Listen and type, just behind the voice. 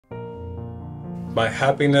My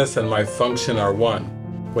happiness and my function are one.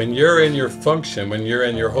 When you're in your function, when you're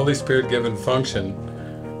in your Holy Spirit given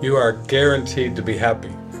function, you are guaranteed to be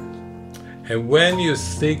happy. And when you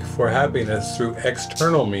seek for happiness through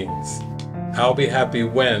external means, I'll be happy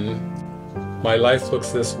when my life looks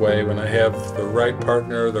this way, when I have the right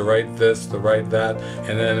partner, the right this, the right that,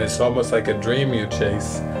 and then it's almost like a dream you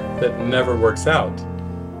chase that never works out.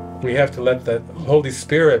 We have to let that Holy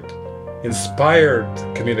Spirit inspired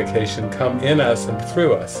communication come in us and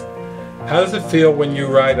through us. How does it feel when you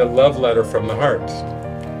write a love letter from the heart?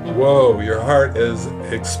 Whoa, your heart is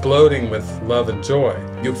exploding with love and joy.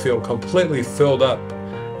 You feel completely filled up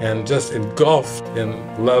and just engulfed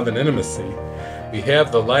in love and intimacy. We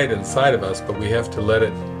have the light inside of us, but we have to let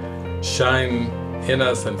it shine in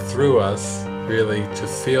us and through us, really, to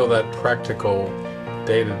feel that practical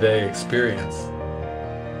day-to-day experience.